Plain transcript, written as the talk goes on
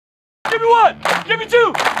Give me one. Give me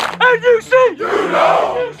two. NUC. You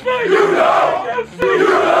know. NUC. You know. NUC. You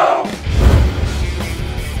know.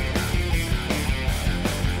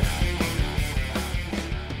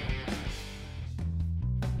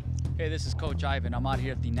 Hey, this is Coach Ivan. I'm out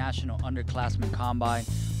here at the National Underclassmen Combine.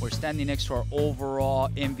 We're standing next to our overall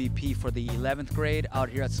MVP for the 11th grade out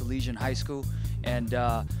here at Salesian High School. And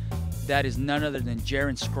that is none other than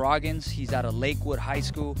Jerin Scroggins. He's out of Lakewood High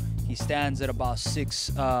School. He stands at about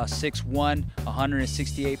 6'1",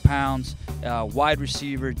 168 pounds, wide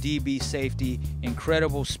receiver, DB safety,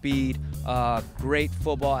 incredible speed, great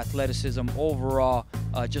football athleticism overall,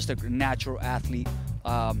 just a natural athlete.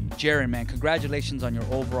 Jerin, man, congratulations on your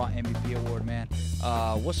overall MVP award, man.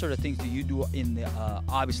 What sort of things do you do in the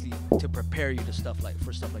obviously to prepare you to stuff like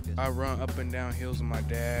this? I run up and down hills with my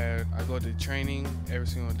dad. I go to training every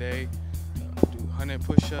single day. Do 100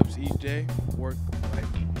 push-ups each day. Work like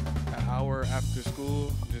an hour after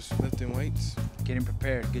school, just lifting weights. Getting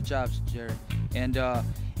prepared. Good job, Jerin. And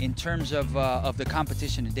in terms of the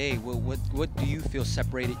competition today, what do you feel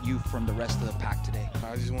separated you from the rest of the pack today?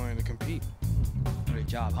 I just wanted to compete. Great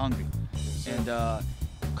job, hungry. And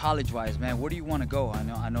college-wise, man, where do you want to go?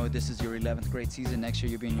 I know this is your 11th grade season. Next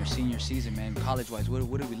year you'll be in your senior season, man. College-wise, what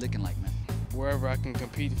are we looking like, man? Wherever I can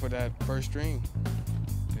compete for that first dream.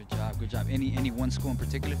 Good job, good job. Any one school in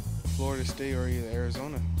particular? Florida State or either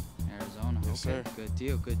Arizona. Arizona. Yes, okay. sir. Good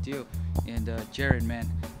deal, good deal. And Jerin, man,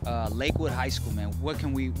 Lakewood High School, man. What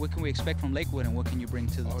can we expect from Lakewood, and what can you bring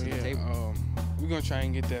to the table? We're gonna try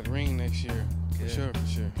and get that ring next year. Good. For sure, for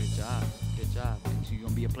sure. Good job, good job. And so you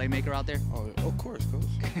gonna be a playmaker out there? Oh, of course, coach.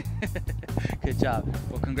 Good job.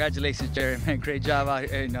 Well, congratulations, Jerin, man. Great job out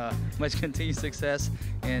here, and much continued success.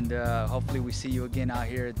 And hopefully we see you again out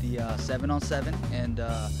here at the 7-on-7 and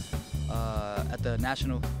at the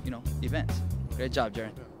national, events. Great job,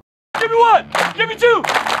 Jerin. Give me one. Give me two.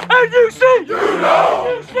 NUC. You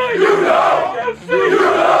know. NUC. You know. NUC. You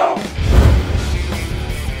know.